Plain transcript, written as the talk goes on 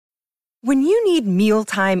When you need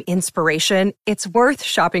mealtime inspiration, it's worth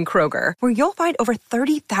shopping Kroger, where you'll find over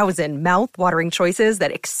 30,000 mouth-watering choices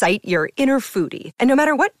that excite your inner foodie. And no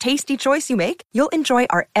matter what tasty choice you make, you'll enjoy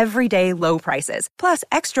our everyday low prices, plus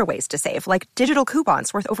extra ways to save, like digital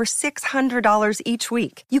coupons worth over $600 each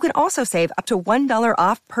week. You can also save up to $1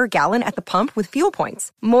 off per gallon at the pump with fuel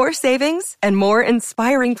points. More savings and more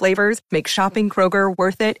inspiring flavors make shopping Kroger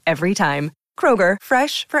worth it every time. Kroger,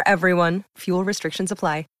 fresh for everyone. Fuel restrictions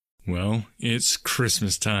apply. Well, it's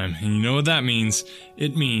Christmas time, and you know what that means.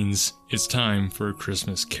 It means it's time for A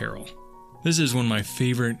Christmas Carol. This is one of my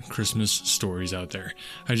favorite Christmas stories out there.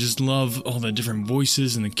 I just love all the different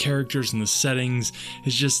voices and the characters and the settings.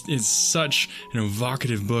 It's such an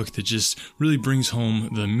evocative book that just really brings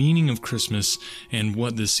home the meaning of Christmas and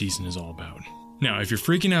what this season is all about. Now, if you're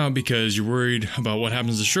freaking out because you're worried about what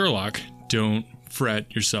happens to Sherlock, don't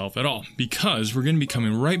fret yourself at all, because we're going to be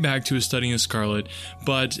coming right back to A Study in Scarlet,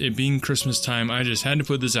 but it being Christmas time, I just had to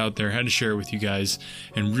put this out there, had to share it with you guys,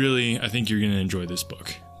 and really, I think you're going to enjoy this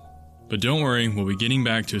book. But don't worry, we'll be getting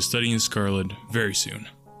back to A Study in Scarlet very soon.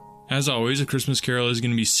 As always, A Christmas Carol is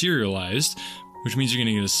going to be serialized, which means you're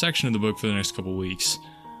going to get a section of the book for the next couple weeks.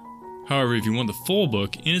 However, if you want the full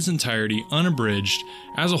book in its entirety, unabridged,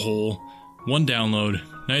 as a whole, one download,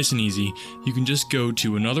 nice and easy, you can just go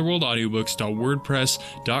to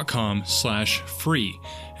anotherworldaudiobooks.wordpress.com/free.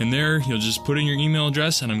 And there, you'll just put in your email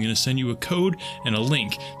address, and I'm going to send you a code and a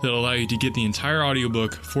link that'll allow you to get the entire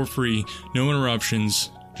audiobook for free, no interruptions,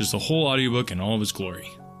 just the whole audiobook in all of its glory.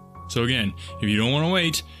 So again, if you don't want to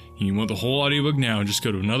wait, and you want the whole audiobook now, just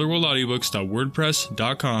go to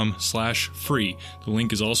anotherworldaudiobooks.wordpress.com/free. The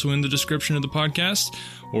link is also in the description of the podcast,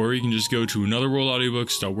 or you can just go to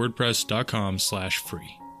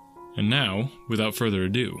anotherworldaudiobooks.wordpress.com/free. And now, without further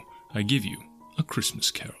ado, I give you A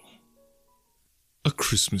Christmas Carol. A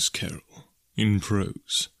Christmas Carol, in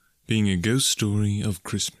prose, being a ghost story of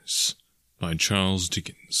Christmas, by Charles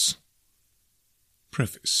Dickens.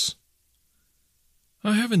 Preface.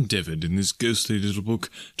 I have endeavoured in this ghostly little book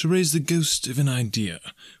to raise the ghost of an idea,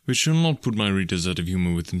 which shall not put my readers out of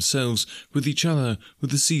humour with themselves, with each other, with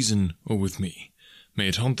the season, or with me. May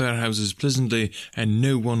it haunt their houses pleasantly, and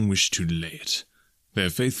no one wish to lay it. Their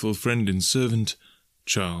faithful friend and servant,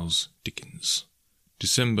 Charles Dickens.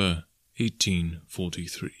 December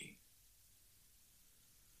 1843.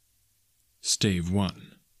 Stave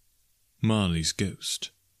 1. Marley's Ghost.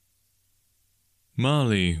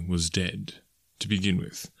 Marley was dead. To begin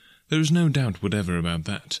with, there is no doubt whatever about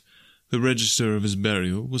that. The register of his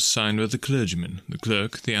burial was signed by the clergyman, the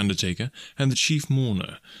clerk, the undertaker, and the chief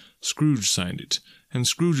mourner. Scrooge signed it, and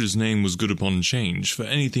Scrooge's name was good upon change for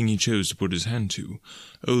anything he chose to put his hand to.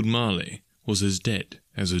 Old Marley was as dead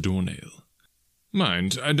as a doornail.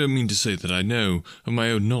 Mind, I don't mean to say that I know, of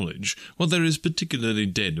my own knowledge, what there is particularly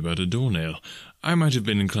dead about a doornail. I might have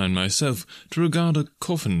been inclined myself to regard a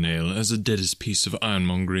coffin-nail as the deadest piece of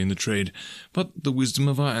ironmongery in the trade, but the wisdom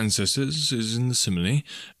of our ancestors is in the simile,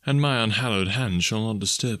 and my unhallowed hand shall not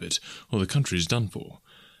disturb it, or the country is done for.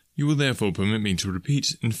 You will therefore permit me to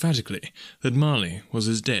repeat emphatically that Marley was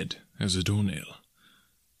as dead as a doornail.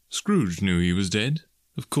 Scrooge knew he was dead.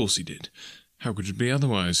 Of course he did. How could it be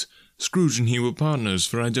otherwise? Scrooge and he were partners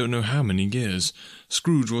for I don't know how many years.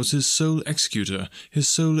 Scrooge was his sole executor, his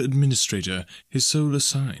sole administrator, his sole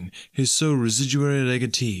assign, his sole residuary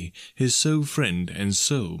legatee, his sole friend and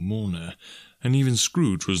sole mourner. And even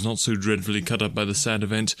Scrooge was not so dreadfully cut up by the sad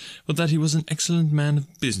event, but that he was an excellent man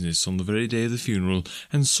of business on the very day of the funeral,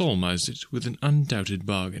 and solemnized it with an undoubted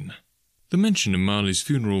bargain. The mention of Marley's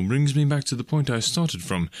funeral brings me back to the point I started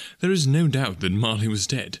from. There is no doubt that Marley was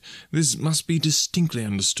dead. This must be distinctly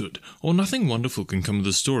understood, or nothing wonderful can come of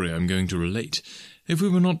the story I am going to relate. If we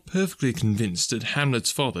were not perfectly convinced that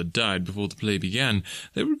Hamlet's father died before the play began,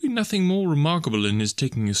 there would be nothing more remarkable in his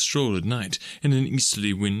taking a stroll at night, in an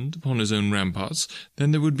easterly wind, upon his own ramparts,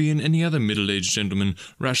 than there would be in any other middle-aged gentleman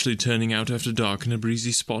rashly turning out after dark in a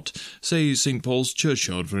breezy spot, say St. Paul's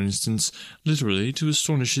churchyard, for instance, literally to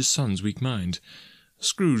astonish his son's weak mind.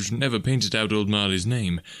 Scrooge never painted out old Marley's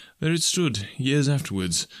name. There it stood, years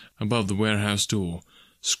afterwards, above the warehouse door,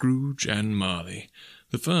 Scrooge and Marley.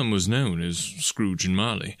 The firm was known as Scrooge and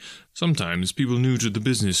Marley. Sometimes people new to the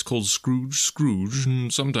business called Scrooge,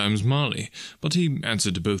 and sometimes Marley, but he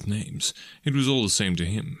answered to both names. It was all the same to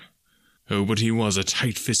him. Oh, but he was a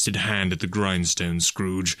tight-fisted hand at the grindstone,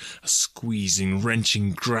 Scrooge, a squeezing,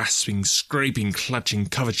 wrenching, grasping, scraping, clutching,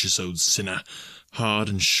 covetous old sinner, hard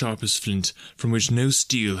and sharp as flint, from which no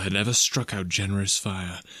steel had ever struck out generous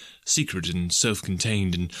fire. Secret and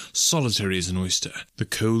self-contained and solitary as an oyster. The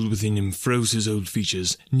cold within him froze his old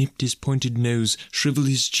features, nipped his pointed nose, shrivelled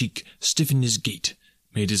his cheek, stiffened his gait,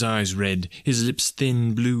 made his eyes red, his lips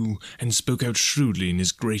thin blue, and spoke out shrewdly in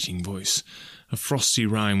his grating voice. A frosty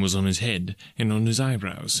rime was on his head, and on his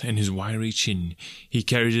eyebrows, and his wiry chin. He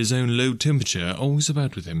carried his own low temperature always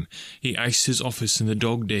about with him. He iced his office in the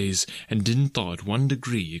dog days, and didn't thaw at 1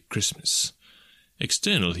 degree at Christmas.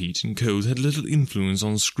 External heat and cold had little influence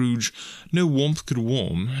on Scrooge. No warmth could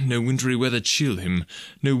warm, no wintry weather chill him,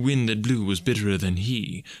 no wind that blew was bitterer than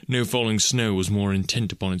he, no falling snow was more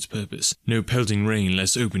intent upon its purpose, no pelting rain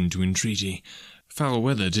less open to entreaty. Foul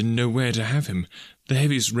weather didn't know where to have him. The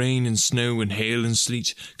heaviest rain and snow and hail and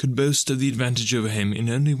sleet could boast of the advantage over him in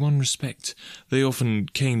only one respect. They often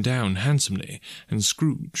came down handsomely, and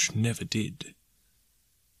Scrooge never did.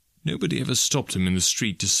 Nobody ever stopped him in the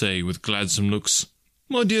street to say, with gladsome looks,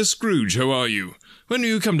 "My dear Scrooge, how are you? When will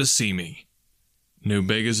you come to see me?" No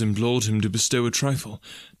beggars implored him to bestow a trifle.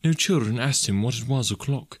 No children asked him what it was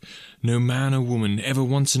o'clock. No man or woman ever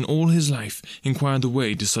once in all his life inquired the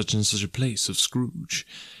way to such and such a place of Scrooge.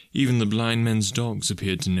 Even the blind men's dogs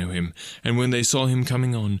appeared to know him, and when they saw him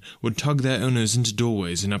coming on, would tug their owners into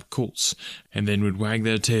doorways and up courts, and then would wag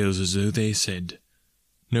their tails as though they said,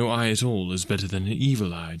 "No eye at all is better than an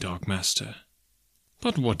evil eye, dark master."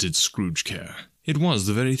 But what did Scrooge care? It was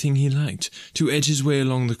the very thing he liked, to edge his way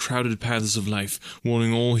along the crowded paths of life,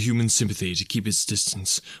 warning all human sympathy to keep its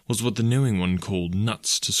distance, was what the knowing one called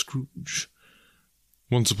nuts to Scrooge.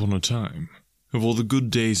 Once upon a time, of all the good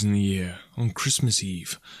days in the year, on Christmas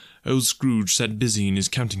Eve, old Scrooge sat busy in his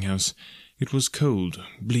counting-house. It was cold,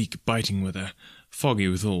 bleak, biting weather, foggy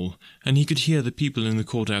withal, and he could hear the people in the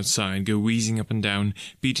court outside go wheezing up and down,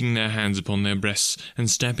 beating their hands upon their breasts, and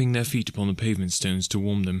stamping their feet upon the pavement stones to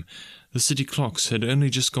warm them. The city clocks had only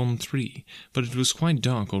just gone 3, but it was quite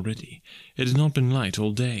dark already. It had not been light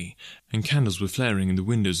all day, and candles were flaring in the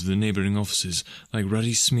windows of the neighbouring offices, like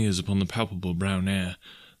ruddy smears upon the palpable brown air.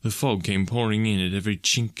 The fog came pouring in at every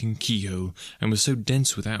chink and keyhole, and was so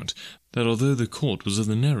dense without, that although the court was of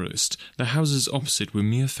the narrowest, the houses opposite were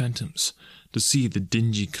mere phantoms. To see the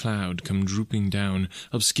dingy cloud come drooping down,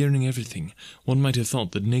 obscuring everything, one might have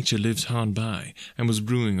thought that nature lived hard by, and was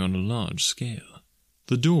brewing on a large scale.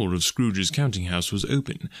 The door of Scrooge's counting-house was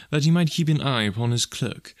open, that he might keep an eye upon his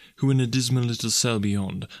clerk, who in a dismal little cell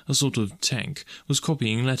beyond, a sort of tank, was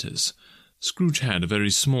copying letters. Scrooge had a very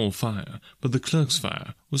small fire, but the clerk's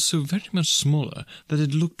fire was so very much smaller that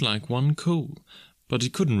it looked like one coal. But he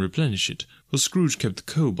couldn't replenish it, for Scrooge kept the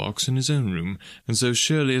coal-box in his own room, and so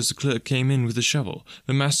surely as the clerk came in with the shovel,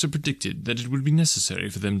 the master predicted that it would be necessary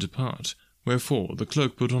for them to part. Wherefore the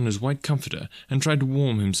clerk put on his white comforter and tried to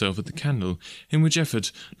warm himself at the candle, in which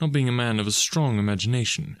effort, not being a man of a strong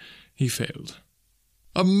imagination, he failed.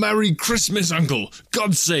 "A Merry Christmas, Uncle!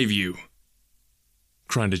 God save you!"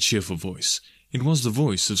 cried a cheerful voice. It was the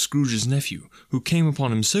voice of Scrooge's nephew, who came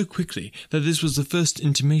upon him so quickly that this was the first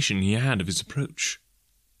intimation he had of his approach.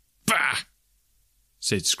 "Bah!"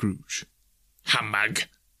 said Scrooge. "Humbug!"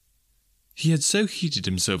 He had so heated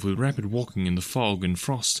himself with rapid walking in the fog and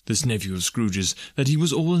frost, this nephew of Scrooge's, that he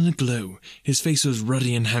was all in a glow. His face was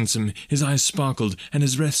ruddy and handsome, his eyes sparkled, and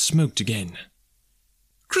his breath smoked again.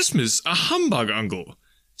 "Christmas a humbug, Uncle!"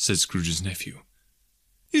 said Scrooge's nephew.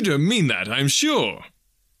 "You don't mean that, I'm sure."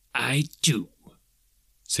 "I do,"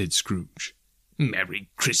 said Scrooge. "Merry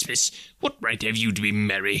Christmas! What right have you to be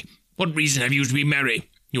merry? What reason have you to be merry?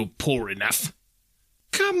 You're poor enough."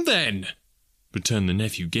 "Come then," returned the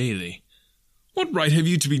nephew gaily. "What right have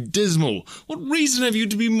you to be dismal? What reason have you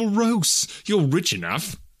to be morose? You're rich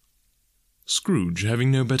enough." Scrooge, having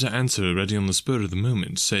no better answer ready on the spur of the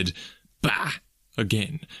moment, said, "Bah!"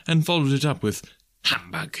 again, and followed it up with,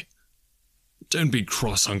 "Humbug." "Don't be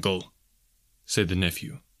cross, Uncle," said the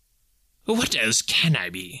nephew. "What else can I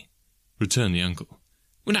be?" returned the uncle.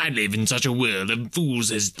 "When I live in such a world of fools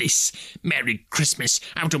as this, Merry Christmas,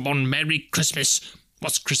 out upon Merry Christmas.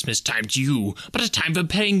 What's Christmas time to you but a time for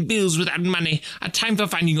paying bills without money, a time for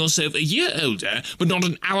finding yourself a year older but not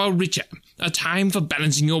an hour richer, a time for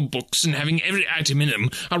balancing your books and having every item in them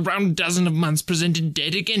a round dozen of months presented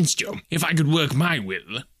dead against you, if I could work my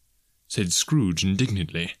will," said Scrooge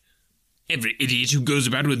indignantly. "Every idiot who goes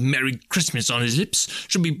about with Merry Christmas on his lips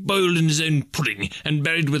should be boiled in his own pudding and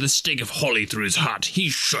buried with a stake of holly through his heart. He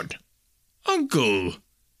should." "Uncle!"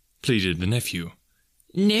 pleaded the nephew.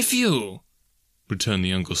 "Nephew!" returned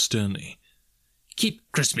the uncle sternly. "Keep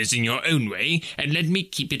Christmas in your own way, and let me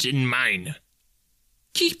keep it in mine."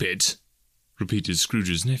 "Keep it?" repeated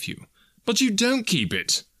Scrooge's nephew. "But you don't keep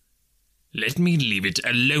it." "Let me leave it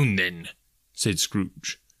alone, then," said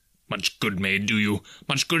Scrooge. "Much good may it do you,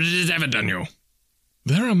 much good it has ever done you."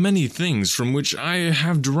 "There are many things from which I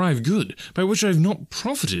have derived good, by which I have not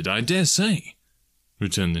profited, I dare say,"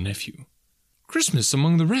 returned the nephew. Christmas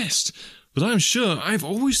among the rest. But I'm sure I've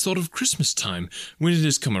always thought of Christmas time, when it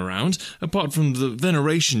has come around, apart from the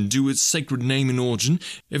veneration due its sacred name and origin,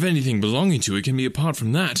 if anything belonging to it can be apart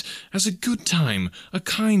from that, as a good time, a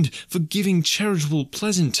kind, forgiving, charitable,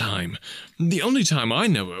 pleasant time. The only time I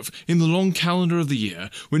know of, in the long calendar of the year,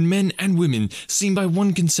 when men and women seem by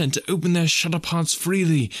one consent to open their shut-up hearts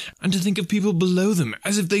freely, and to think of people below them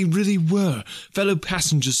as if they really were, fellow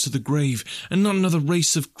passengers to the grave, and not another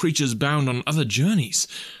race of creatures bound on other journeys.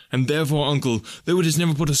 And therefore, uncle, though it has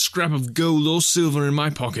never put a scrap of gold or silver in my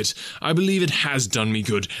pocket, I believe it has done me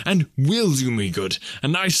good, and will do me good,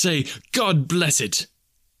 and I say, God bless it!"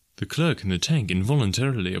 The clerk in the tank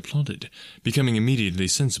involuntarily applauded. Becoming immediately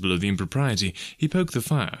sensible of the impropriety, he poked the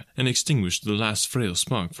fire, and extinguished the last frail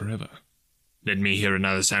spark forever. "Let me hear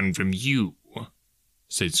another sound from you,"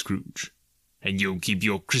 said Scrooge, "and you'll keep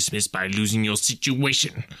your Christmas by losing your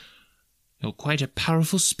situation. You're quite a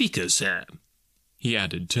powerful speaker, sir," he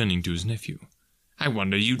added, turning to his nephew. "I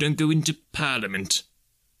wonder you don't go into Parliament."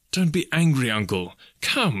 "Don't be angry, uncle.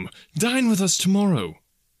 Come, dine with us tomorrow."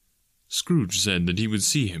 Scrooge said that he would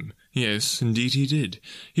see him. Yes, indeed he did.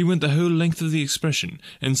 He went the whole length of the expression,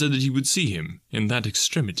 and said that he would see him in that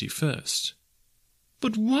extremity first.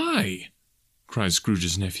 "But why?" cried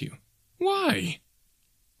Scrooge's nephew. "Why?"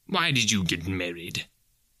 "Why did you get married?"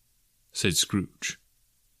 said Scrooge.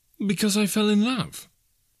 "Because I fell in love."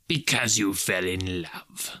 "Because you fell in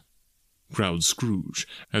love," growled Scrooge,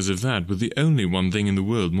 as if that were the only one thing in the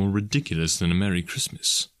world more ridiculous than a Merry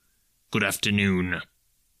Christmas. "Good afternoon."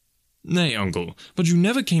 "Nay, uncle, but you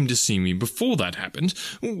never came to see me before that happened.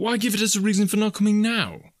 Why give it as a reason for not coming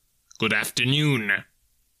now?" "Good afternoon,"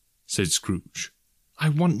 said Scrooge. "I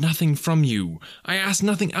want nothing from you. I ask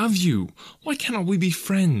nothing of you. Why cannot we be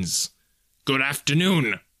friends?" "Good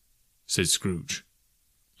afternoon," said Scrooge.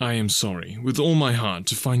 "I am sorry, with all my heart,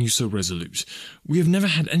 to find you so resolute. We have never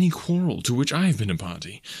had any quarrel to which I have been a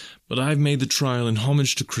party, but I have made the trial in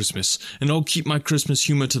homage to Christmas, and I'll keep my Christmas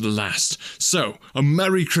humour to the last. So, a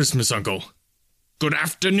Merry Christmas, uncle." "Good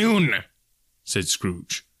afternoon," said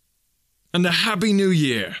Scrooge. "And a Happy New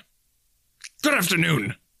Year." "Good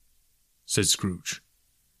afternoon," said Scrooge.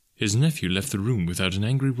 His nephew left the room without an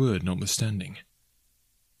angry word notwithstanding.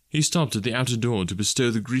 He stopped at the outer door to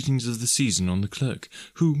bestow the greetings of the season on the clerk,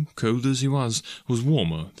 who, cold as he was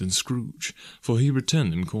warmer than Scrooge, for he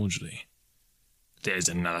returned them cordially. "There's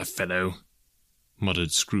another fellow,"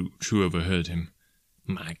 muttered Scrooge, who overheard him.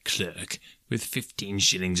 "My clerk, with 15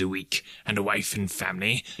 shillings a week, and a wife and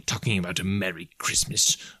family, talking about a Merry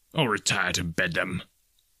Christmas, or retire to Bedlam."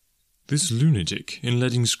 This lunatic, in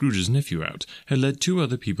letting Scrooge's nephew out, had let 2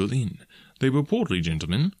 other people in. They were portly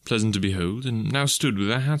gentlemen, pleasant to behold, and now stood with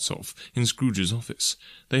their hats off in Scrooge's office.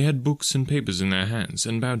 They had books and papers in their hands,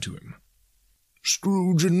 and bowed to him.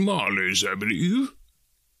 "Scrooge and Marley's, I believe,"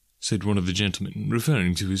 said one of the gentlemen,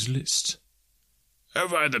 referring to his list.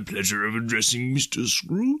 "Have I the pleasure of addressing Mr.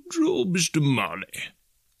 Scrooge or Mr. Marley?"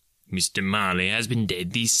 "Mr. Marley has been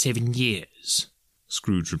dead these 7 years,"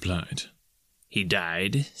 Scrooge replied. "He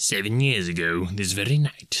died 7 years ago this very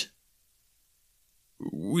night."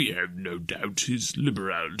 "We have no doubt his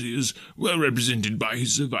liberality is well represented by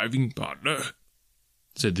his surviving partner,"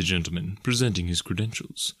 said the gentleman, presenting his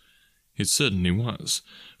credentials. It certainly was,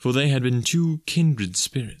 for they had been 2 kindred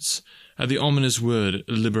spirits. At the ominous word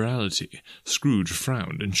liberality, Scrooge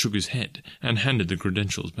frowned and shook his head, and handed the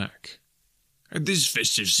credentials back. "At this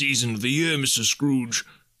festive season of the year, Mr. Scrooge,"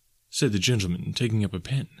 said the gentleman, taking up a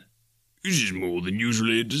pen, "it is more than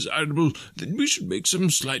usually desirable that we should make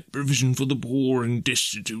some slight provision for the poor and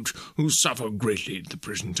destitute, who suffer greatly at the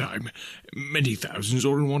present time. Many thousands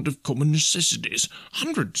are in want of common necessities.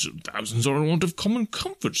 Hundreds of thousands are in want of common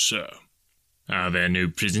comforts, sir." "Are there no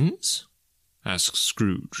prisons?" asked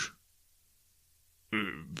Scrooge.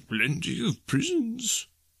 "Plenty of prisons,"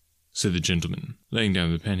 said the gentleman, laying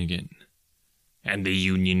down the pen again. "And the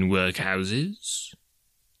union workhouses?"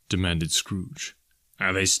 demanded Scrooge.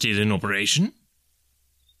 "Are they still in operation?"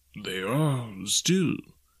 "They are still,"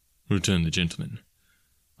 returned the gentleman.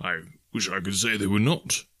 "I wish I could say they were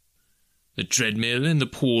not." "The treadmill and the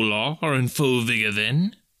poor law are in full vigour,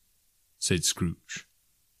 then?" said Scrooge.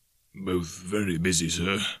 "Both very busy,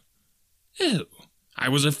 sir." "Oh, I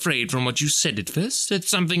was afraid from what you said at first that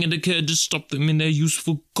something had occurred to stop them in their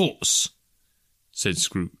useful course," said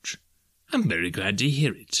Scrooge. "I'm very glad to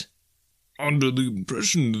hear it." "Under the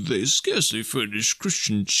impression that they scarcely furnish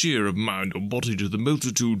Christian cheer of mind or body to the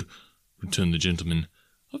multitude," returned the gentleman,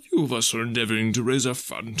 A few of us are endeavouring to raise a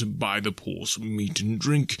fund to buy the poor some meat and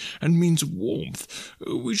drink and means of warmth.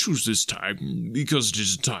 We choose this time because it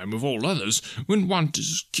is a time of all others when want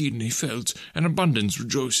is keenly felt and abundance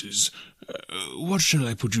rejoices. What shall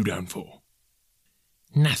I put you down for?"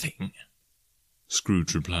 "Nothing,"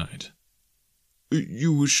 Scrooge replied.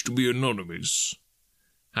 "You wish to be anonymous?"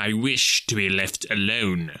 "I wish to be left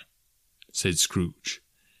alone," said Scrooge.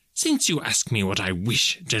 "Since you ask me what I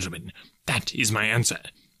wish, gentlemen, that is my answer.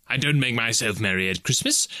 I don't make myself merry at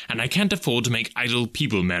Christmas, and I can't afford to make idle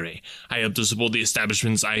people merry. I help to support the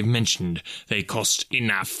establishments I've mentioned. They cost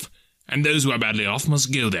enough, and those who are badly off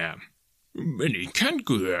must go there." "Many can't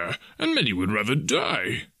go there, and many would rather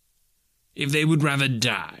die." "If they would rather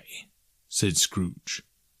die," said Scrooge,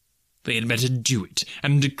 "they had better do it,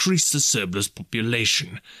 and decrease the surplus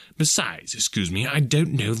population. Besides, excuse me, I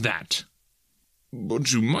don't know that."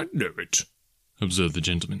 "But you might know it," observed the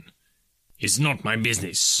gentleman. "It's not my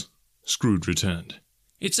business," Scrooge returned.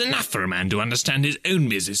 "It's enough for a man to understand his own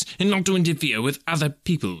business, and not to interfere with other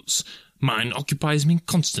people's. Mine occupies me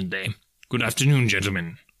constantly. Good afternoon,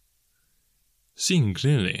 gentlemen." Seeing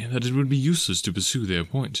clearly that it would be useless to pursue their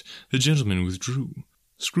point, the gentleman withdrew.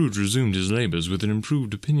 Scrooge resumed his labours with an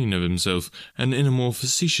improved opinion of himself, and in a more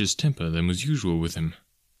facetious temper than was usual with him.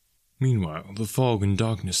 Meanwhile, the fog and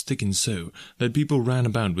darkness thickened so that people ran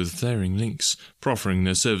about with flaring links, proffering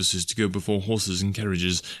their services to go before horses and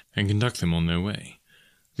carriages and conduct them on their way.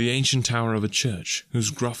 The ancient tower of a church, whose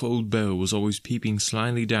gruff old bell was always peeping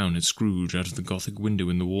slyly down at Scrooge out of the Gothic window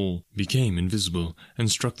in the wall, became invisible, and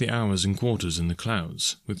struck the hours and quarters in the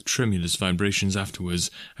clouds, with tremulous vibrations afterwards,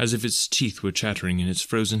 as if its teeth were chattering in its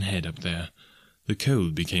frozen head up there. The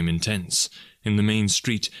cold became intense. In the main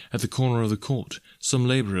street, at the corner of the court, some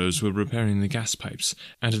labourers were repairing the gas pipes,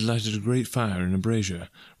 and had lighted a great fire in a brazier,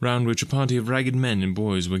 round which a party of ragged men and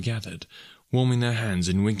boys were gathered, warming their hands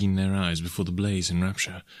and winking their eyes before the blaze in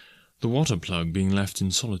rapture. The water plug being left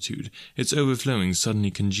in solitude, its overflowing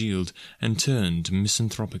suddenly congealed and turned to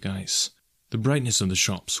misanthropic ice. The brightness of the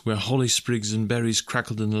shops, where holly sprigs and berries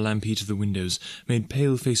crackled in the lamp heat of the windows, made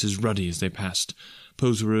pale faces ruddy as they passed.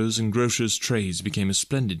 Poulterers' and grocers' trades became a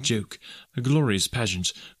splendid joke, a glorious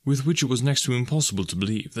pageant, with which it was next to impossible to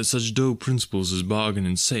believe that such dull principles as bargain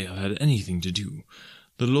and sale had anything to do.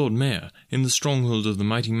 The Lord Mayor, in the stronghold of the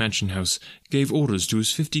mighty mansion house, gave orders to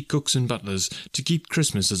his 50 cooks and butlers to keep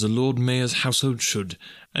Christmas as a Lord Mayor's household should,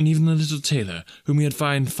 and even the little tailor, whom he had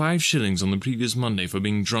fined 5 shillings on the previous Monday for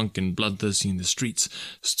being drunk and bloodthirsty in the streets,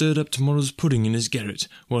 stirred up tomorrow's pudding in his garret,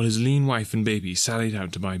 while his lean wife and baby sallied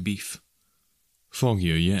out to buy beef.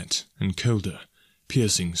 Foggier yet, and colder,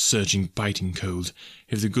 piercing, searching, biting cold.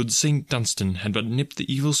 If the good St. Dunstan had but nipped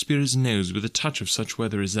the evil spirit's nose with a touch of such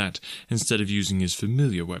weather as that, instead of using his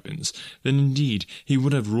familiar weapons, then indeed he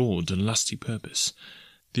would have roared to lusty purpose.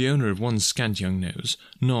 The owner of one scant young nose,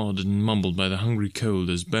 gnawed and mumbled by the hungry cold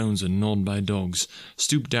as bones are gnawed by dogs,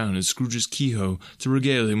 stooped down at Scrooge's keyhole to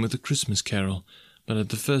regale him with a Christmas carol, but at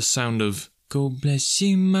the first sound of "God bless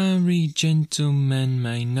you, merry gentlemen,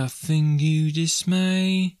 may nothing you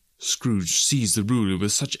dismay," Scrooge seized the ruler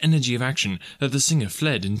with such energy of action that the singer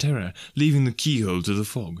fled in terror, leaving the keyhole to the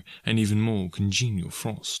fog and even more congenial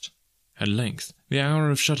frost. At length, the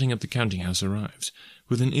hour of shutting up the counting-house arrived.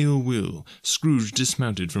 With an ill will, Scrooge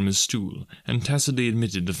dismounted from his stool, and tacitly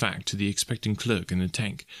admitted the fact to the expectant clerk in the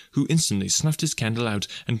tank, who instantly snuffed his candle out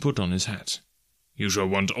and put on his hat. "You shall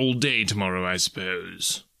want all day tomorrow, I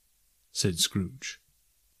suppose," said Scrooge.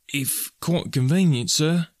 "If quite convenient,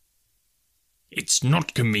 sir." "It's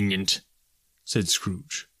not convenient," said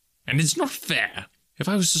Scrooge, "and it's not fair. If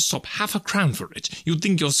I was to stop half a crown for it, you'd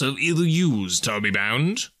think yourself ill-used, I'll be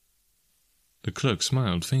bound." The clerk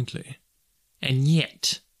smiled faintly. "And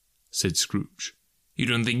yet," said Scrooge, "you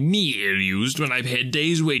don't think me ill-used when I pay a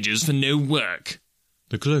day's wages for no work."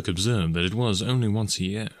 The clerk observed that it was only once a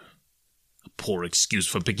year. "A poor excuse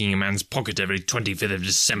for picking a man's pocket every 25th of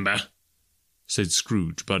December," said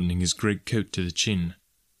Scrooge, buttoning his great coat to the chin.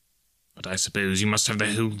 "But I suppose you must have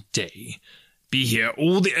the whole day. Be here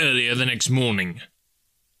all the earlier the next morning."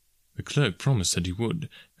 The clerk promised that he would,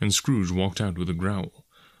 and Scrooge walked out with a growl.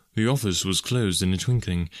 The office was closed in a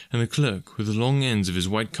twinkling, and the clerk, with the long ends of his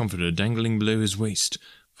white comforter dangling below his waist,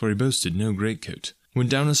 for he boasted no greatcoat, went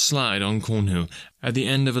down a slide on Cornhill, at the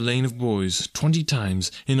end of a lane of boys, 20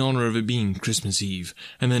 times, in honour of it being Christmas Eve,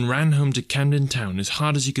 and then ran home to Camden Town as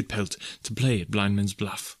hard as he could pelt to play at Blindman's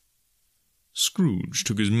Bluff. Scrooge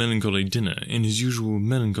took his melancholy dinner in his usual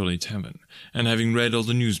melancholy tavern, and having read all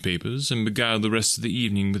the newspapers and beguiled the rest of the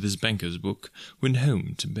evening with his banker's book, went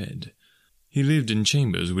home to bed. He lived in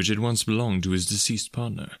chambers which had once belonged to his deceased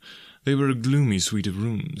partner, They were a gloomy suite of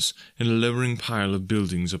rooms, in a lowering pile of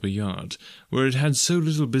buildings up a yard, where it had so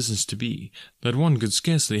little business to be, that one could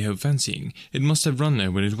scarcely help fancying it must have run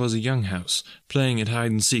there when it was a young house, playing at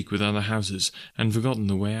hide-and-seek with other houses, and forgotten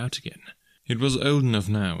the way out again. It was old enough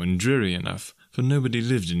now, and dreary enough, for nobody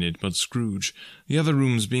lived in it but Scrooge, the other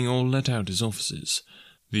rooms being all let out as offices.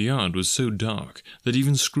 The yard was so dark that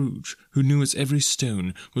even Scrooge, who knew its every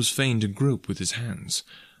stone, was fain to grope with his hands.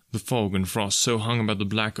 The fog and frost so hung about the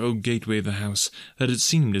black oak gateway of the house that it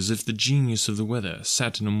seemed as if the genius of the weather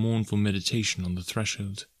sat in a mournful meditation on the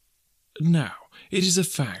threshold. Now, it is a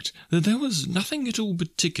fact that there was nothing at all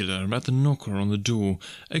particular about the knocker on the door,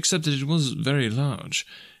 except that it was very large.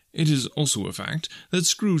 It is also a fact that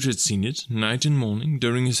Scrooge had seen it, night and morning,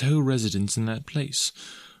 during his whole residence in that place.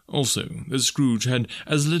 Also, that Scrooge had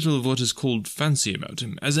as little of what is called fancy about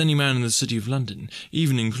him as any man in the city of London,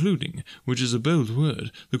 even including, which is a bold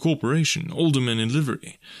word, the corporation, aldermen in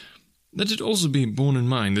livery. Let it also be borne in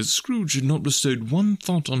mind that Scrooge had not bestowed one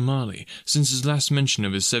thought on Marley since his last mention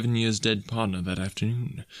of his 7 years dead partner that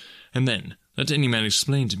afternoon. And then, let any man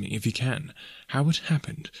explain to me, if he can, how it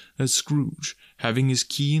happened that Scrooge, having his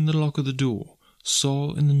key in the lock of the door,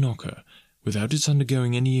 saw in the knocker, without its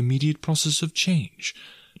undergoing any immediate process of change,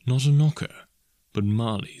 not a knocker, but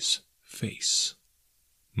Marley's face.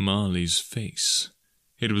 Marley's face.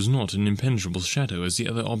 It was not an impenetrable shadow as the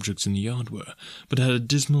other objects in the yard were, but had a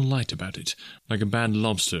dismal light about it, like a bad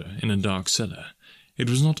lobster in a dark cellar. It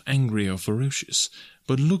was not angry or ferocious,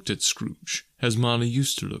 but looked at Scrooge, as Marley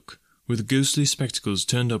used to look, with ghostly spectacles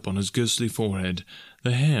turned up on his ghostly forehead.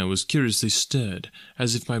 The hair was curiously stirred,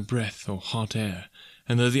 as if by breath or hot air,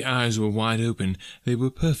 and though the eyes were wide open, they were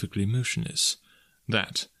perfectly motionless.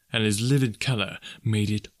 That, and its livid colour, made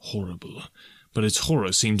it horrible. But its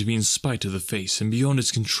horror seemed to be in spite of the face and beyond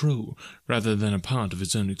its control, rather than a part of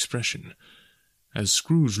its own expression. As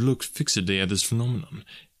Scrooge looked fixedly at this phenomenon,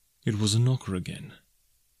 it was a knocker again.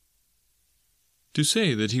 To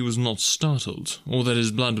say that he was not startled, or that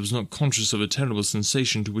his blood was not conscious of a terrible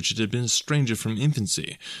sensation to which it had been a stranger from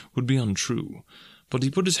infancy, would be untrue. But he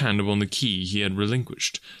put his hand upon the key he had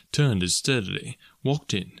relinquished, turned it sturdily,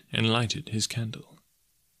 walked in, and lighted his candle.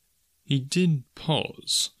 He did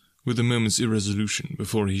pause, with a moment's irresolution,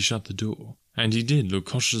 before he shut the door, and he did look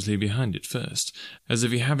cautiously behind it first, as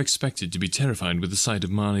if he half expected to be terrified with the sight of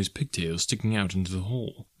Marley's pigtails sticking out into the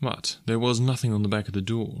hall. But there was nothing on the back of the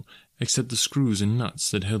door, except the screws and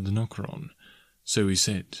nuts that held the knocker on. So he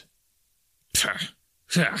said, "Pah!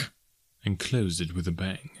 Pah!" and closed it with a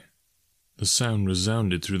bang. The sound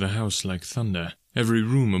resounded through the house like thunder. Every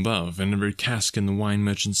room above, and every cask in the wine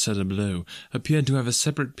merchant's cellar below, appeared to have a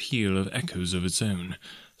separate peal of echoes of its own.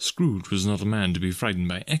 Scrooge was not a man to be frightened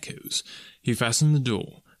by echoes. He fastened the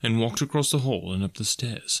door, and walked across the hall and up the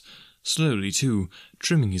stairs, slowly too,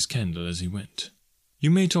 trimming his candle as he went.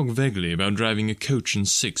 You may talk vaguely about driving a coach and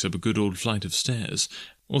six up a good old flight of stairs,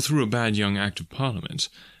 or through a bad young Act of Parliament,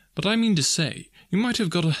 but I mean to say, you might have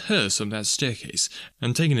got a hearse up that staircase,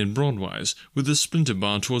 and taken it broadwise, with the splinter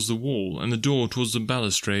bar towards the wall, and the door towards the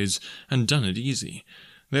balustrades, and done it easy.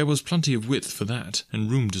 There was plenty of width for that,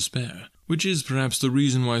 and room to spare, which is perhaps the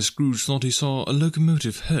reason why Scrooge thought he saw a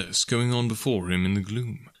locomotive hearse going on before him in the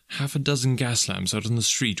gloom. Half a dozen gas lamps out on the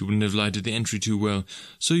street wouldn't have lighted the entry too well,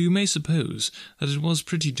 so you may suppose that it was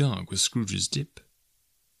pretty dark with Scrooge's dip.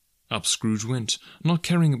 Up Scrooge went, not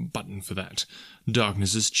caring a button for that.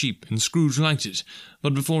 Darkness is cheap, and Scrooge liked it,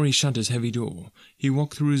 but before he shut his heavy door, he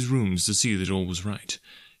walked through his rooms to see that all was right.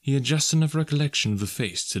 He had just enough recollection of the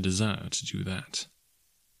face to desire to do that.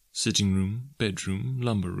 Sitting-room, bedroom,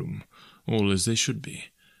 lumber-room, all as they should be.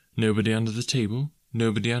 Nobody under the table,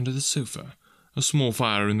 nobody under the sofa. A small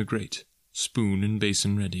fire in the grate, spoon and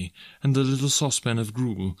basin ready, and the little saucepan of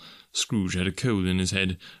gruel. Scrooge had a coal in his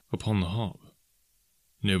head, upon the hob.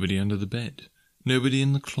 Nobody under the bed, nobody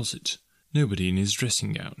in the closet, nobody in his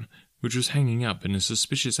dressing-gown, which was hanging up in a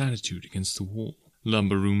suspicious attitude against the wall.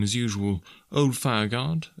 Lumber-room as usual, old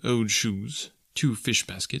fire-guard, old shoes, 2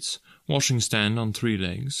 fish-baskets, washing-stand on 3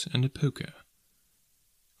 legs, and a poker.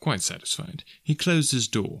 Quite satisfied, he closed his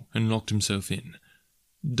door and locked himself in.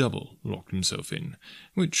 Double locked himself in,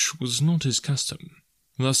 which was not his custom.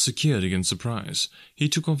 Thus secured against surprise, he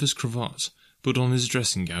took off his cravat, put on his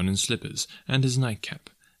dressing-gown and slippers, and his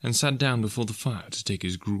nightcap, and sat down before the fire to take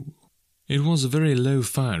his gruel. It was a very low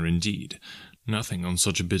fire indeed, nothing on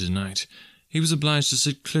such a bitter night. He was obliged to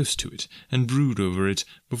sit close to it, and brood over it,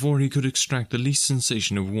 before he could extract the least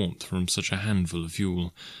sensation of warmth from such a handful of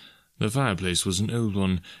fuel. The fireplace was an old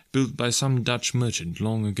one, built by some Dutch merchant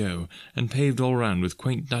long ago, and paved all round with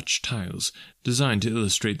quaint Dutch tiles, designed to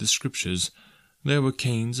illustrate the Scriptures. There were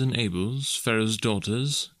Cains and Abels, Pharaoh's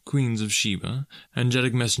daughters, queens of Sheba,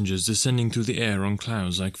 angelic messengers descending through the air on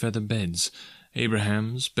clouds like feather beds,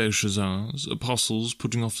 Abrahams, Belshazzars, apostles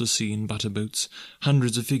putting off to sea in butter boats,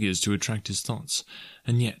 hundreds of figures to attract his thoughts,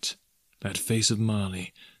 and yet that face of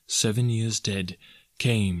Marley, 7 years dead,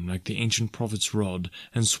 came like the ancient prophet's rod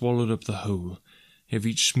and swallowed up the whole. If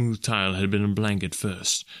each smooth tile had been a blank at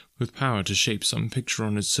first, with power to shape some picture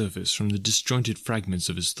on its surface from the disjointed fragments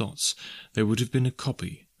of his thoughts, there would have been a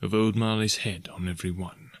copy of old Marley's head on every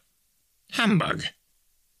one. "Humbug,"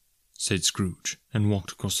 said Scrooge, and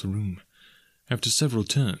walked across the room. After several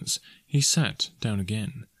turns, he sat down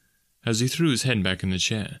again. As he threw his head back in the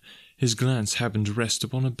chair, his glance happened to rest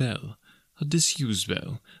upon a bell, a disused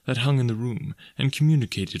bell, that hung in the room, and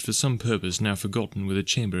communicated for some purpose now forgotten with a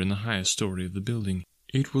chamber in the higher story of the building.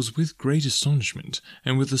 It was with great astonishment,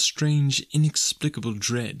 and with a strange, inexplicable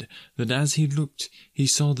dread, that as he looked, he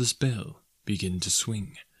saw this bell begin to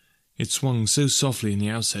swing. It swung so softly in the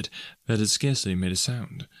outset that it scarcely made a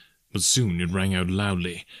sound, but soon it rang out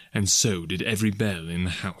loudly, and so did every bell in the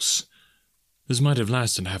house. This might have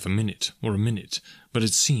lasted half a minute, or a minute, but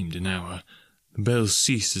it seemed an hour. The bells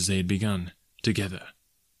ceased as they had begun, together.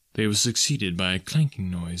 They were succeeded by a clanking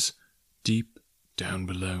noise, deep down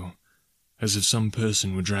below, as if some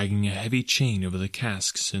person were dragging a heavy chain over the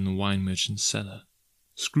casks in the wine merchant's cellar.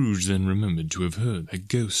 Scrooge then remembered to have heard that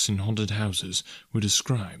ghosts in haunted houses were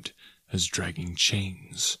described as dragging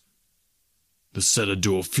chains. The cellar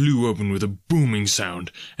door flew open with a booming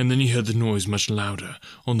sound, and then he heard the noise much louder,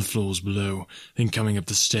 on the floors below, then coming up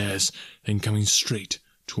the stairs, then coming straight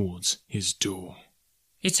towards his door.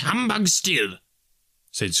 "It's humbug still,"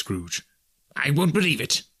 said Scrooge. "I won't believe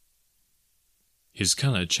it." His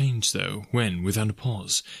colour changed, though, when, without a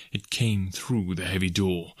pause, it came through the heavy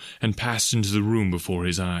door, and passed into the room before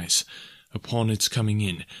his eyes. Upon its coming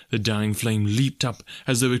in, the dying flame leaped up,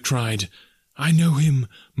 as though it cried, "I know him,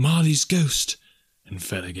 Marley's ghost," and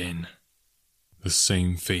fell again. The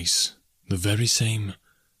same face, the very same.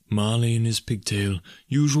 Marley in his pigtail,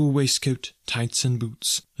 usual waistcoat, tights and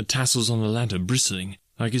boots, the tassels on the latter bristling,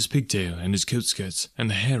 like his pigtail and his coat skirts, and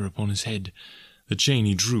the hair upon his head. The chain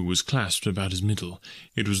he drew was clasped about his middle.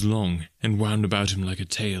 It was long, and wound about him like a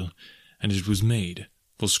tail, and it was made,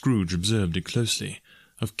 for Scrooge observed it closely,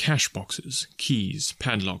 of cash-boxes, keys,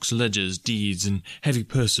 padlocks, ledgers, deeds, and heavy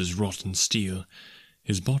purses wrought in steel.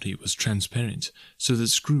 His body was transparent, so that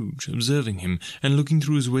Scrooge, observing him, and looking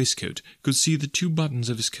through his waistcoat, could see the 2 buttons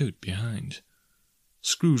of his coat behind.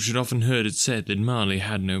 Scrooge had often heard it said that Marley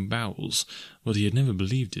had no bowels, but he had never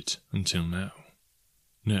believed it until now.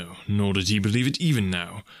 No, nor did he believe it even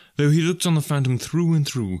now, though he looked on the phantom through and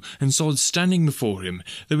through, and saw it standing before him,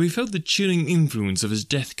 though he felt the chilling influence of his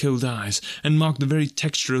death-cold eyes, and marked the very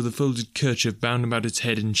texture of the folded kerchief bound about its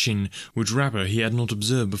head and chin, which wrapper he had not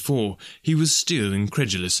observed before. He was still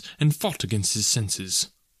incredulous, and fought against his senses.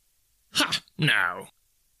 "Ha, now,"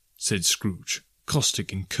 said Scrooge,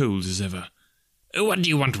 caustic and cold as ever. "What do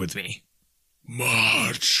you want with me?"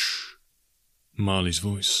 "Much." Marley's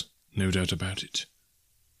voice, no doubt about it.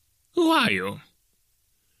 "Who are you?"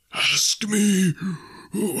 "Ask me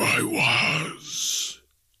who I was."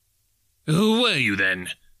 "Who were you,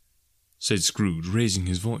 then?" said Scrooge, raising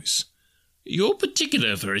his voice. "You're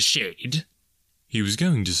particular for a shade." He was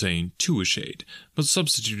going to say to a shade, but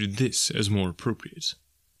substituted this as more appropriate.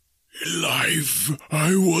 "In life,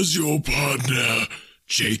 I was your partner,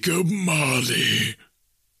 Jacob Marley."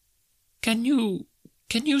 Can you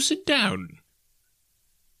sit down?"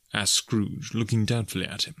 asked Scrooge, looking doubtfully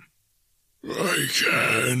at him. "I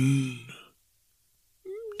can."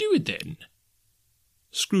 "Do it, then."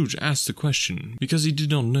 Scrooge asked the question because he did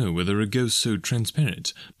not know whether a ghost so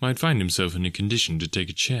transparent might find himself in a condition to take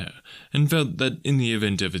a chair, and felt that in the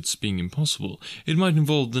event of its being impossible, it might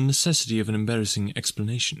involve the necessity of an embarrassing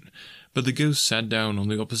explanation. But the ghost sat down on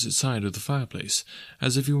the opposite side of the fireplace,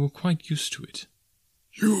 as if he were quite used to it.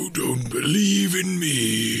 "You don't believe in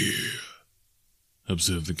me,"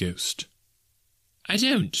 observed the ghost. "I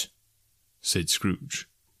don't," said Scrooge.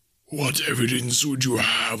 "What evidence would you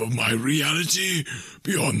have of my reality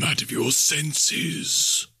beyond that of your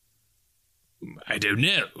senses?" "I don't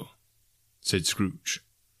know," said Scrooge.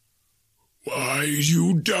 "Why do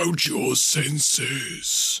you doubt your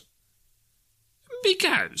senses?"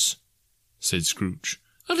 "Because," said Scrooge,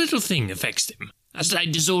 "a little thing affects them. A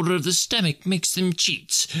slight disorder of the stomach makes them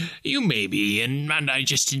cheats. You may be an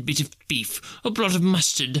undigested bit of beef, a blot of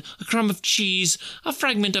mustard, a crumb of cheese, a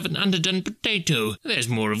fragment of an underdone potato. There's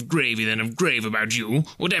more of gravy than of grave about you,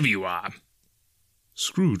 whatever you are."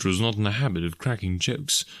 Scrooge was not in the habit of cracking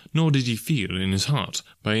jokes, nor did he feel in his heart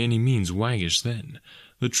by any means waggish then.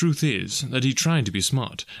 The truth is that he tried to be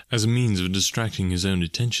smart, as a means of distracting his own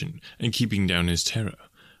attention and keeping down his terror,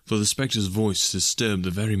 for the spectre's voice disturbed the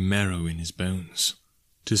very marrow in his bones.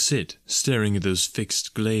 To sit, staring at those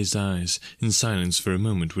fixed, glazed eyes, in silence for a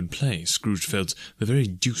moment would play, Scrooge felt, the very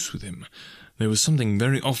deuce with him. There was something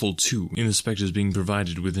very awful, too, in the spectre's being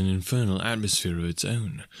provided with an infernal atmosphere of its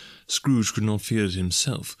own. Scrooge could not feel it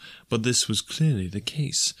himself, but this was clearly the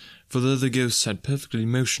case, for though the ghost sat perfectly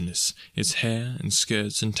motionless, its hair and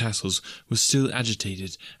skirts and tassels were still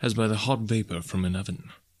agitated as by the hot vapour from an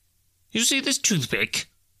oven. "You see this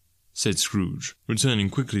toothpick?" said Scrooge,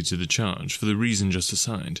 returning quickly to the charge for the reason just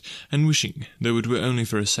assigned, and wishing, though it were only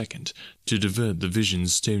for a second, to divert the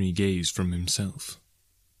vision's stony gaze from himself.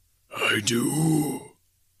 "I do,"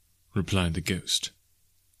 replied the ghost.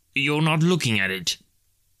 "You're not looking at it,"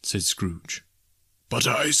 said Scrooge. "But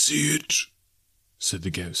I see it," said the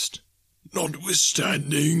ghost.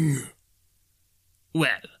 "Notwithstanding."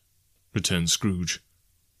 "Well," returned Scrooge,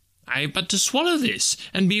 "I have but to swallow this,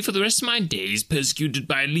 and be for the rest of my days persecuted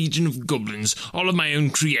by a legion of goblins, all of my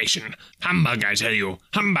own creation. Humbug, I tell you,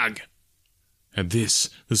 humbug!" At this,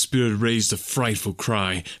 the spirit raised a frightful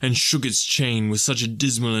cry, and shook its chain with such a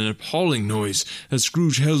dismal and appalling noise that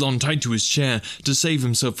Scrooge held on tight to his chair to save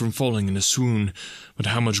himself from falling in a swoon. But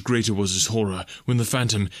how much greater was his horror when the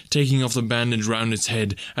phantom, taking off the bandage round its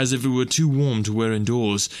head, as if it were too warm to wear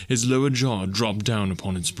indoors, its lower jaw dropped down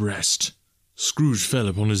upon its breast. Scrooge fell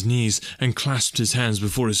upon his knees and clasped his hands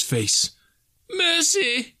before his face.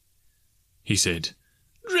 "Mercy," he said.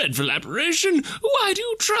 "Dreadful apparition, why do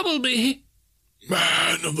you trouble me?"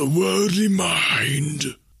 "Man of the worldly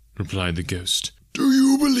mind," replied the ghost, "do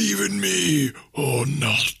you believe in me or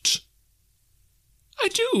not?" "I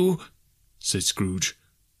do," said Scrooge.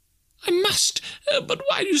 "I must, but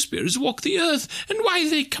why do spirits walk the earth, and why do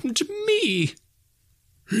they come to me?"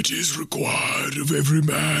 "It is required of every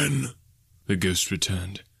man," the ghost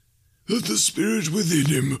returned, "that the spirit within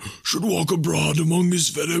him should walk abroad among his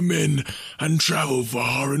fellow men and travel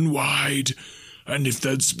far and wide. And if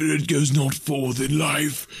that spirit goes not forth in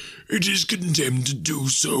life, it is condemned to do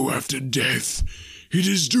so after death. It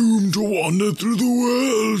is doomed to wander through the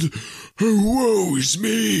world. Oh, woe is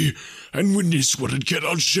me, and witness what it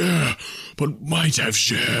cannot share, but might have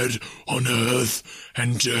shared on earth,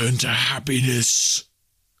 and turn to happiness."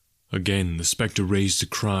 Again the spectre raised a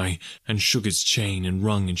cry, and shook its chain and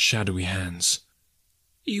wrung its shadowy hands.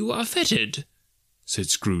 "You are fettered," said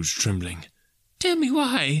Scrooge, trembling. "Tell me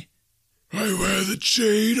why." "I wear the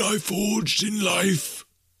chain I forged in life,"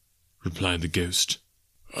 replied the ghost.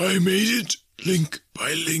 "I made it link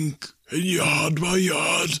by link and yard by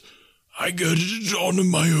yard. I girded it on of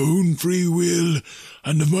my own free will,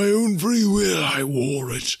 and of my own free will I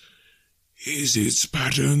wore it. Is its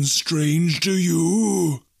pattern strange to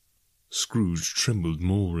you?" Scrooge trembled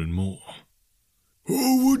more and more.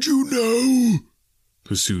 "Or would you know,"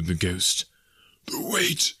 pursued the ghost, "the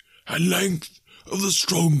weight and length of the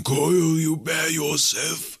strong coil you bear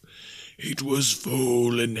yourself? It was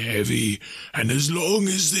full and heavy, and as long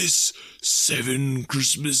as this 7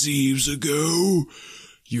 Christmas Eves ago.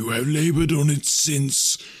 You have laboured on it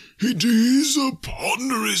since. It is a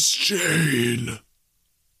ponderous chain."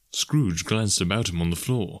 Scrooge glanced about him on the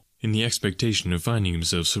floor, in the expectation of finding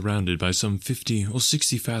himself surrounded by some 50 or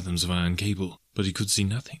 60 fathoms of iron cable, but he could see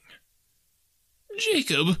nothing.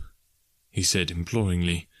 "Jacob," he said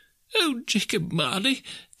imploringly. "Oh, Jacob Marley,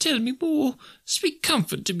 tell me more. Speak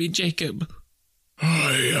comfort to me, Jacob."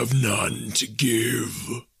 "I have none to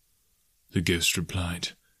give," the ghost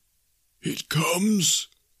replied. "It comes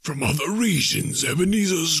from other regions,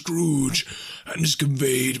 Ebenezer Scrooge, and is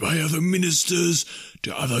conveyed by other ministers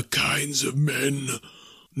to other kinds of men.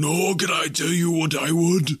 Nor can I tell you what I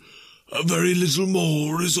would. A very little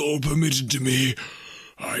more is all permitted to me.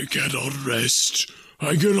 I cannot rest.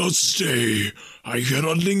 I cannot stay. I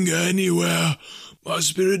cannot linger anywhere. My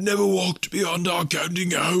spirit never walked beyond our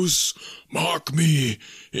counting-house. Mark me,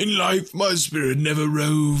 in life my spirit never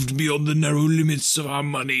roved beyond the narrow limits of our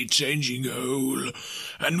money-changing hole,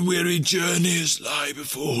 and weary journeys lie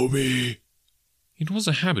before me." It was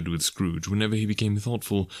a habit with Scrooge, whenever he became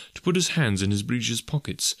thoughtful, to put his hands in his breeches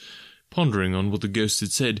pockets. Pondering on what the ghost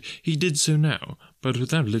had said, he did so now, but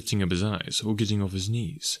without lifting up his eyes or getting off his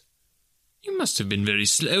knees. "You must have been very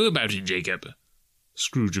slow about it, Jacob,"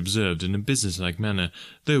 Scrooge observed in a businesslike manner,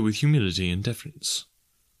 though with humility and deference.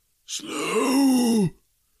 "Slow,"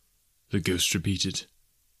 the ghost repeated.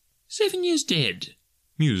 7 years dead,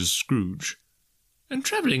 mused Scrooge. "And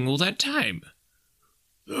travelling all that time."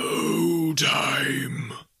 "No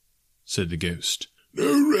time," said the ghost.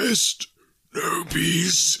 No rest, no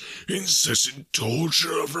peace, incessant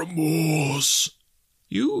torture of remorse.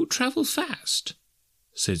 You travel fast,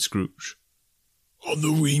 said Scrooge. On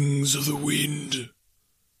the wings of the wind,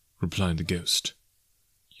 replied the ghost.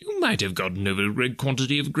 You might have gotten over a great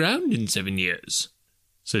quantity of ground in 7 years,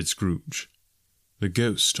 said Scrooge. The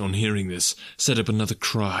ghost, on hearing this, set up another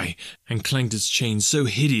cry, and clanked its chain so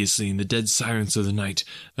hideously in the dead silence of the night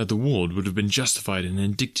that the ward would have been justified in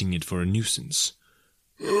indicting it for a nuisance.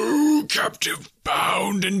 "Oh, captive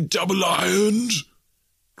bound and double-ironed,"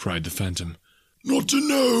 cried the phantom, "not to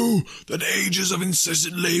know that ages of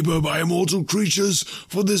incessant labour by immortal creatures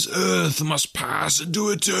for this earth must pass into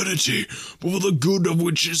eternity, but for the good of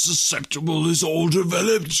which is susceptible is all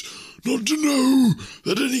developed. Not to know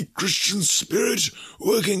that any Christian spirit,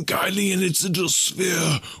 working kindly in its little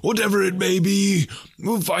sphere, whatever it may be,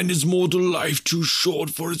 will find its mortal life too short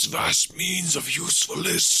for its vast means of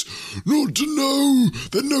usefulness. Not to know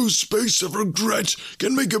that no space of regret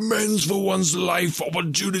can make amends for one's life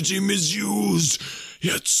opportunity misused.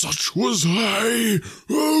 Yet such was I,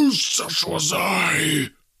 oh, such was I."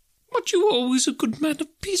 "But you were always a good man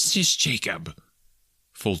of business, Jacob,"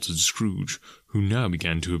 faltered Scrooge, who now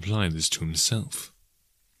began to apply this to himself.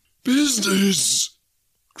 "Business!"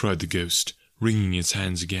 cried the ghost, wringing its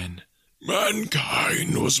hands again.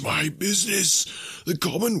 "Mankind was my business. The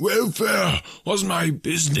common welfare was my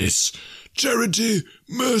business. Charity,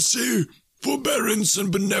 mercy, forbearance,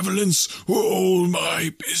 and benevolence were all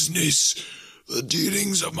my business. The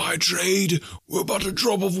dealings of my trade were but a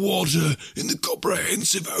drop of water in the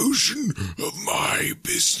comprehensive ocean of my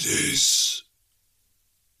business."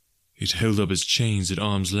 It held up its chains at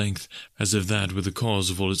arm's length, as if that were the cause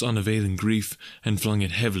of all its unavailing grief, and flung it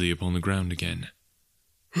heavily upon the ground again.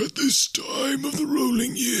 "At this time of the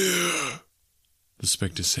rolling year," the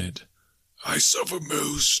spectre said, "I suffer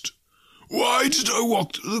most. Why did I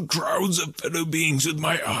walk through the crowds of fellow beings with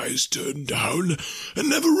my eyes turned down, and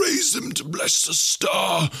never raise them to bless the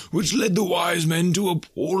star which led the wise men to a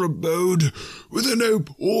poor abode, whither no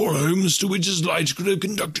poor homes to which his light could have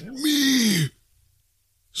conducted me?"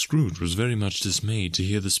 Scrooge was very much dismayed to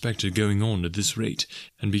hear the spectre going on at this rate,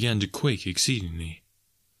 and began to quake exceedingly.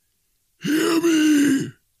 "Hear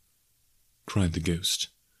me!" cried the ghost.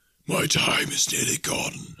 "My time is nearly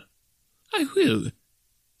gone." "I will,"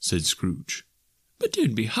 said Scrooge. "but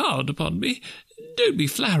don't be hard upon me. Don't be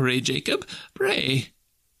flowery, Jacob, pray."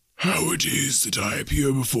 "How it is that I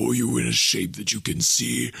appear before you in a shape that you can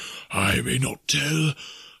see, I may not tell.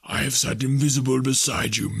 I have sat invisible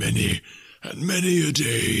beside you many and many a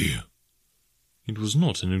day." It was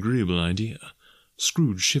not an agreeable idea.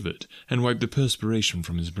 Scrooge shivered, and wiped the perspiration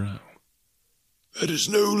from his brow. "That is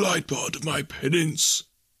no light part of my penance,"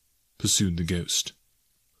 pursued the ghost.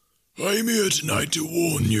 "I am here tonight to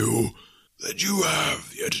warn you that you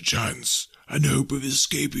have yet a chance and hope of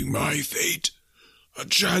escaping my fate. A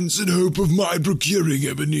chance and hope of my procuring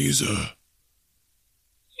Ebenezer."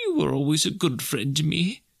 "You were always a good friend to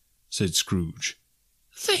me," said Scrooge.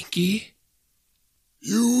 "Thank ye."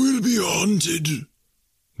 "You will be haunted,"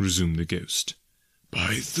 resumed the ghost,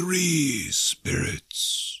 "by 3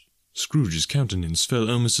 spirits." Scrooge's countenance fell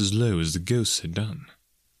almost as low as the ghost's had done.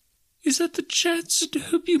 "Is that the chance and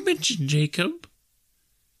hope you mentioned, Jacob?"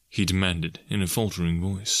 he demanded in a faltering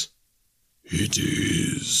voice. "It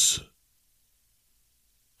is."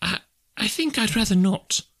 I think I'd rather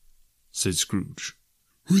not," said Scrooge.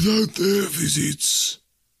 "Without their visits,"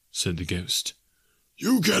 said the ghost,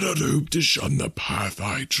 "you cannot hope to shun the path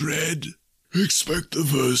I tread. Expect the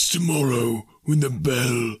first tomorrow when the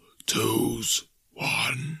bell tolls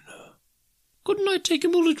 1. "Couldn't I take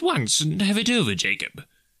 'em all at once and have it over, Jacob?"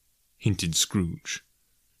 hinted Scrooge.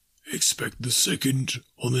 "Expect the second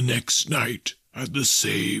on the next night at the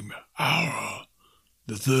same hour.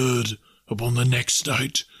 The third upon the next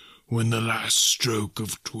night when the last stroke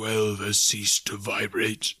of 12 has ceased to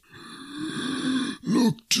vibrate.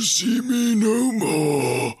 Look to see me no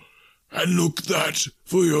more, and look that,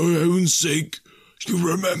 for your own sake, you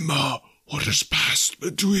remember what has passed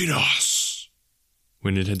between us."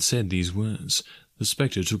 When it had said these words, the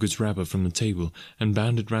spectre took its wrapper from the table and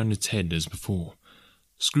bound it round its head as before.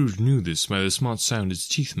 Scrooge knew this by the smart sound its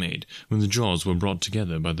teeth made when the jaws were brought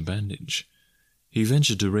together by the bandage. He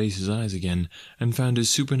ventured to raise his eyes again, and found his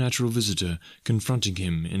supernatural visitor confronting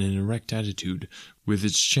him in an erect attitude, with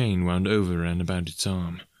its chain wound over and about its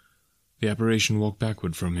arm. The apparition walked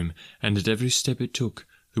backward from him, and at every step it took,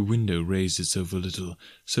 the window raised itself a little,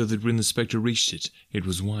 so that when the spectre reached it, it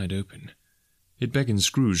was wide open. It beckoned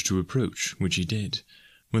Scrooge to approach, which he did.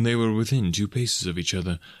 When they were within 2 paces of each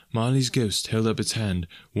other, Marley's ghost held up its hand,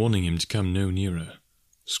 warning him to come no nearer.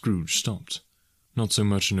 Scrooge stopped. not so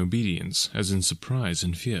much in obedience as in surprise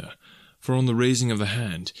and fear, for on the raising of the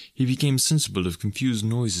hand he became sensible of confused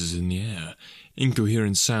noises in the air,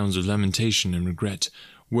 incoherent sounds of lamentation and regret,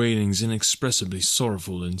 wailings inexpressibly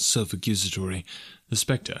sorrowful and self-accusatory. The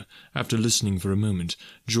spectre, after listening for a moment,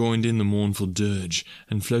 joined in the mournful dirge,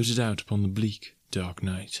 and floated out upon the bleak, dark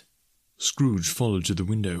night. Scrooge followed to the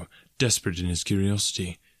window, desperate in his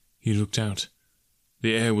curiosity. He looked out.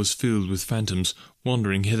 The air was filled with phantoms,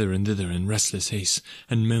 wandering hither and thither in restless haste,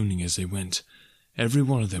 and moaning as they went. Every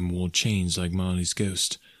one of them wore chains like Marley's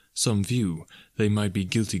ghost. Some few, they might be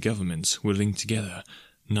guilty governments, were linked together.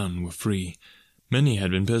 None were free. Many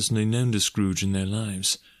had been personally known to Scrooge in their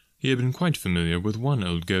lives. He had been quite familiar with one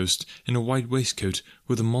old ghost in a white waistcoat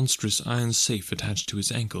with a monstrous iron safe attached to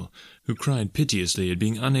his ankle, who cried piteously at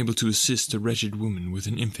being unable to assist a wretched woman with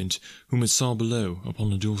an infant whom it saw below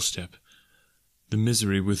upon a doorstep. The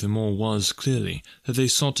misery with them all was, clearly, that they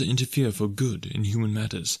sought to interfere for good in human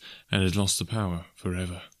matters, and had lost the power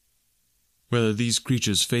forever. Whether these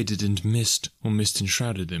creatures faded into mist, or mist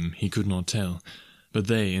enshrouded them, he could not tell, but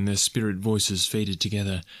they and their spirit voices faded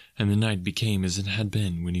together, and the night became as it had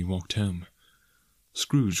been when he walked home.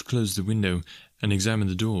 Scrooge closed the window, and examined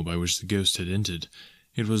the door by which the ghost had entered.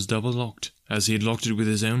 It was double-locked, as he had locked it with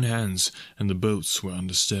his own hands, and the bolts were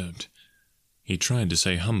undisturbed. He tried to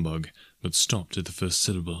say humbug, but stopped at the first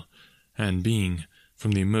syllable, and being,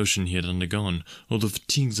 from the emotion he had undergone, or the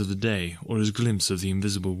fatigues of the day, or his glimpse of the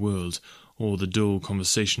invisible world, or the dull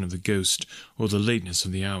conversation of the ghost, or the lateness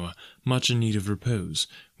of the hour, much in need of repose,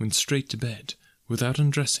 went straight to bed, without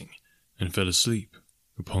undressing, and fell asleep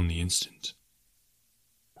upon the instant.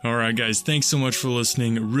 Alright guys, thanks so much for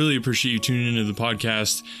listening. Really appreciate you tuning into the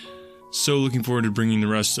podcast. So looking forward to bringing the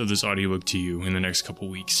rest of this audiobook to you in the next couple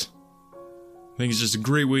weeks. I think it's just a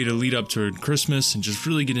great way to lead up to Christmas and just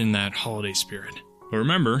really get in that holiday spirit. But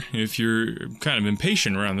remember, if you're kind of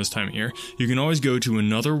impatient around this time of year, you can always go to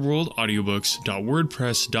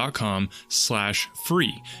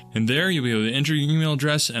anotherworldaudiobooks.wordpress.com/free. And there you'll be able to enter your email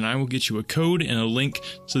address, and I will get you a code and a link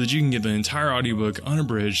so that you can get the entire audiobook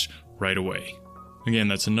unabridged right away. Again,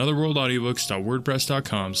 that's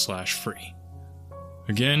anotherworldaudiobooks.wordpress.com/free.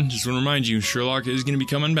 Again, just want to remind you, Sherlock is going to be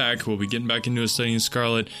coming back. We'll be getting back into a study in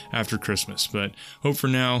Scarlet after Christmas, but hope for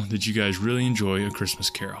now that you guys really enjoy A Christmas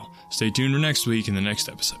Carol. Stay tuned for next week in the next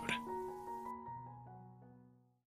episode.